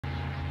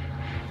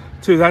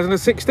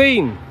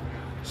2016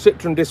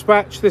 Citroen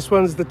Dispatch. This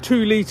one's the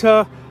 2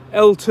 litre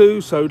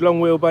L2, so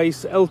long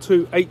wheelbase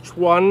L2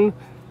 H1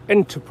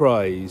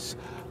 Enterprise.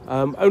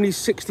 Only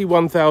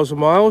 61,000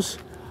 miles,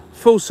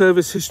 full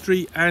service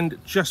history and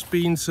just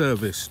been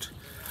serviced.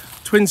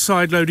 Twin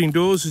side loading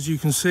doors, as you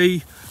can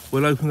see.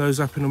 We'll open those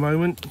up in a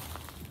moment.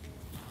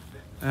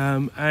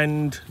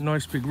 And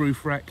nice big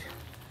roof rack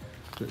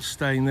that's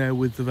staying there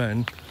with the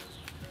van.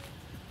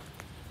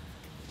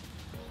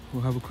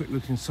 We'll have a quick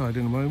look inside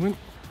in a moment.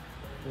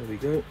 There we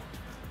go.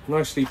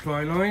 Nicely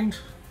ply lined.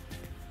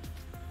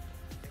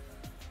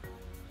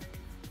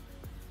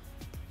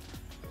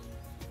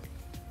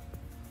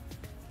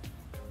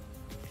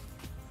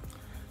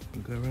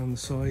 We'll go around the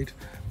side.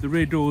 The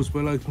rear doors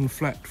will open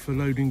flat for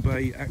loading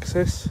bay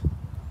access.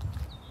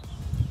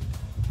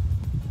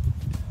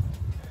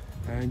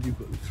 And you've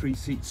got the 3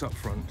 seats up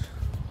front.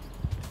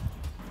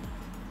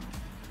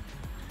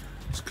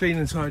 It's clean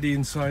and tidy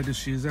inside as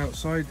she is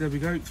outside. There we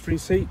go, 3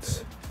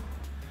 seats.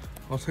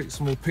 I'll take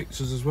some more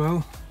pictures as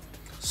well.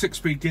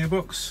 6-speed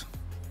gearbox.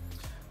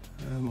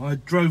 I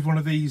drove one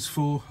of these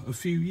for a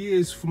few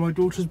years for my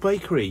daughter's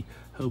bakery,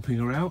 helping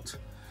her out.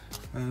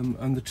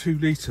 And the 2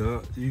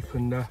 litre, you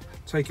can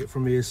take it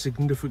from me, a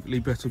significantly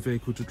better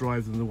vehicle to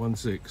drive than the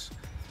 1.6.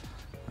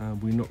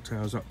 We knocked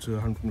ours up to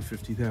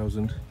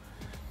 150,000,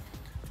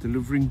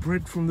 delivering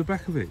bread from the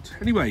back of it.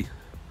 Anyway,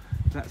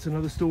 that's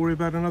another story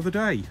about another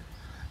day.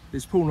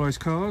 It's Paul Nice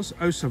Cars,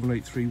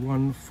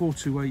 07831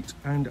 428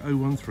 and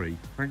 013.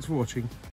 Thanks for watching.